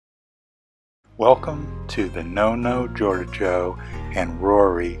Welcome to the Nonno Giorgio and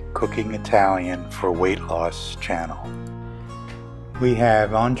Rory Cooking Italian for Weight Loss channel. We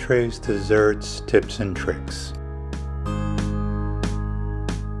have entrees, desserts, tips and tricks.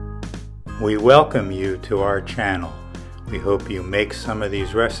 We welcome you to our channel. We hope you make some of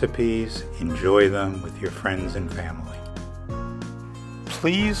these recipes, enjoy them with your friends and family.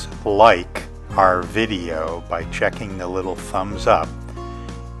 Please like our video by checking the little thumbs up.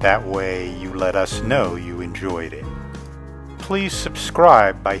 That way you let us know you enjoyed it. Please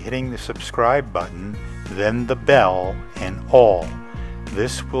subscribe by hitting the subscribe button, then the bell and all.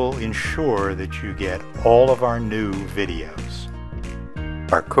 This will ensure that you get all of our new videos.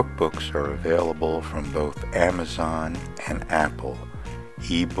 Our cookbooks are available from both Amazon and Apple,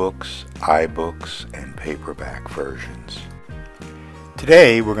 ebooks, iBooks, and paperback versions.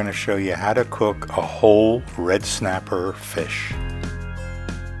 Today we're going to show you how to cook a whole red snapper fish.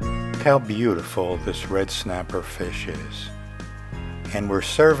 Look how beautiful this red snapper fish is. And we're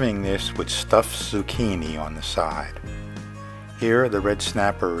serving this with stuffed zucchini on the side. Here the red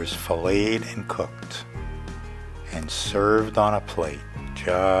snapper is filleted and cooked and served on a plate.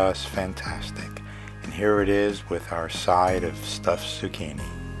 Just fantastic. And here it is with our side of stuffed zucchini.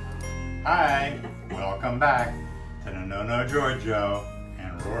 Hi, welcome back to the Nonno Giorgio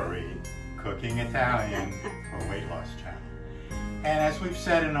and Rory Cooking Italian for Weight Loss channel. And as we've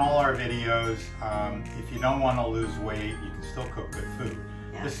said in all our videos, if you don't want to lose weight, you can still cook good food.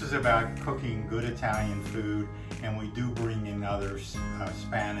 Yeah. This is about cooking good Italian food, and we do bring in other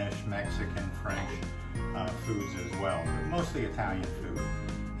Spanish, Mexican, French foods as well, but mostly Italian food.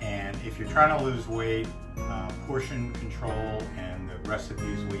 And if you're trying to lose weight, portion control and the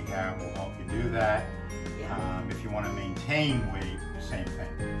recipes we have will help you do that. Yeah. If you want to maintain weight, same thing.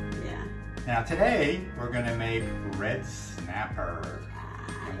 Yeah. Now today we're going to make red snapper.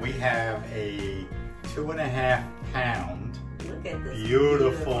 And we have a 2.5 pound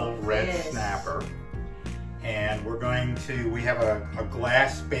beautiful red snapper. And we're going to, we have a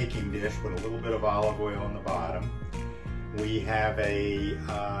glass baking dish with a little bit of olive oil on the bottom. We have a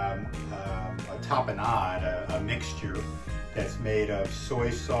tapenade, a mixture that's made of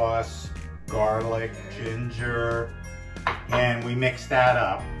soy sauce, garlic, ginger, and we mix that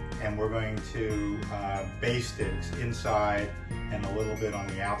up. And we're going to baste it inside and a little bit on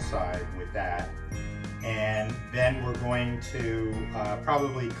the outside with that. And then we're going to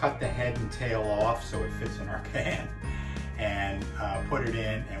probably cut the head and tail off so it fits in our pan and put it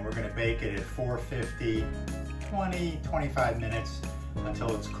in, and we're going to bake it at 450, 20-25 minutes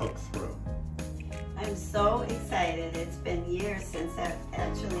until it's cooked through. I'm so excited. It's been years since I've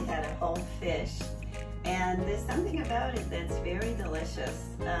actually had a whole fish. And there's something about it that's very delicious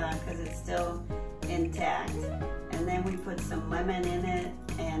because it's still intact. And then we put some lemon in it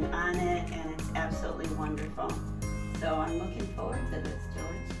and on it, and it's absolutely wonderful. So I'm looking forward to this,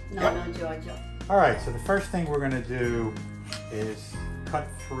 George. Nonno Giorgio. All right, so the first thing we're going to do is cut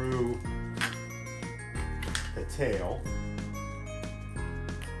through the tail.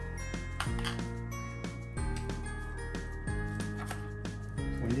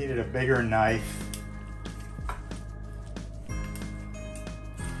 We needed a bigger knife.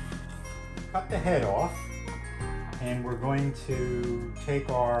 Cut the head off, and we're going to take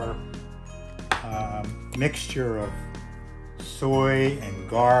our mixture of soy and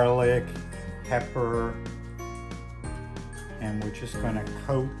garlic and pepper, and we're just going to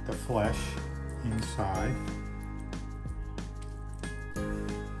coat the flesh inside.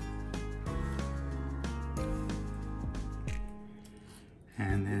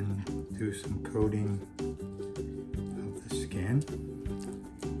 And then do some coating of the skin.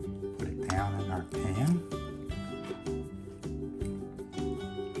 Put it down in our pan.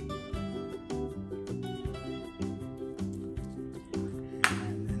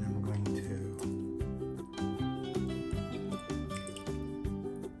 And then I'm going to...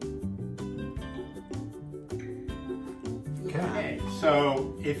 Okay,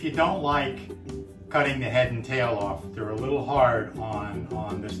 so if you don't like cutting the head and tail off, they're a little hard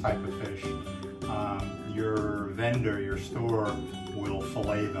on this type of fish. Your vendor, your store, will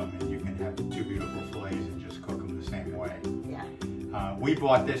fillet them, and you can have two beautiful fillets and just cook them the same way. Yeah. We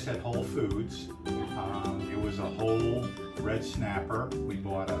bought this at Whole Foods. It was a whole red snapper. We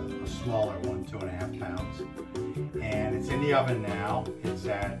bought a smaller one, 2.5 pounds. And it's in the oven now. It's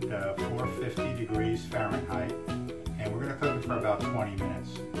at 450 degrees Fahrenheit. And we're going to cook it for about 20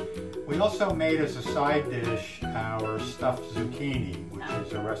 minutes. We also made as a side dish our stuffed zucchini, which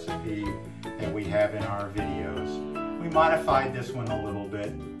is a recipe that we have in our videos. We modified this one a little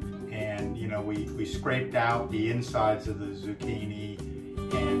bit, and we scraped out the insides of the zucchini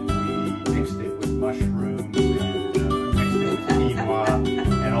and we mixed it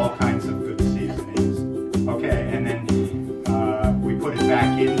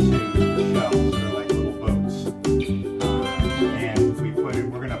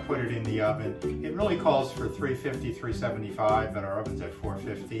we're going to put it in the oven. It really calls for 350, 375, but our oven's at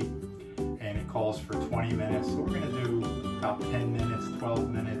 450, and it calls for 20 minutes. So we're going to do about 10 minutes, 12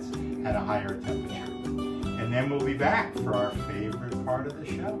 minutes at a higher temperature. And then we'll be back for our favorite part of the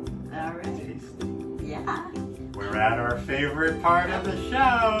show. All right. Tasting. Yeah. We're at our favorite part of the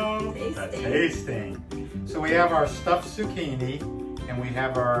show, the tasting. So we have our stuffed zucchini, and we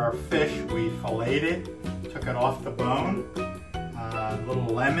have our fish. We filleted, took it off the bone, a little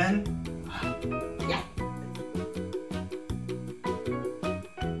lemon. Yeah.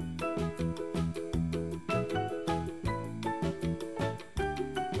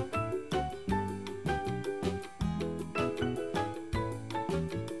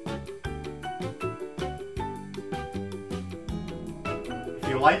 If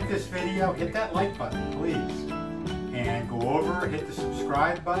you like this video, hit that like button, please. And go over, hit the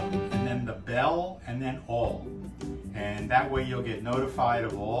subscribe button, and then the bell, and then all. And that way you'll get notified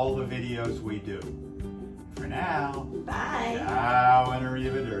of all the videos we do. For now, Bye. ciao and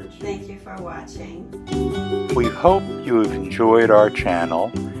arrivederci. Thank you for watching. We hope you have enjoyed our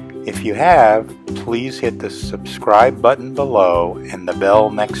channel. If you have, please hit the subscribe button below and the bell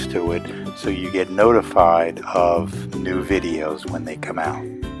next to it so you get notified of new videos when they come out.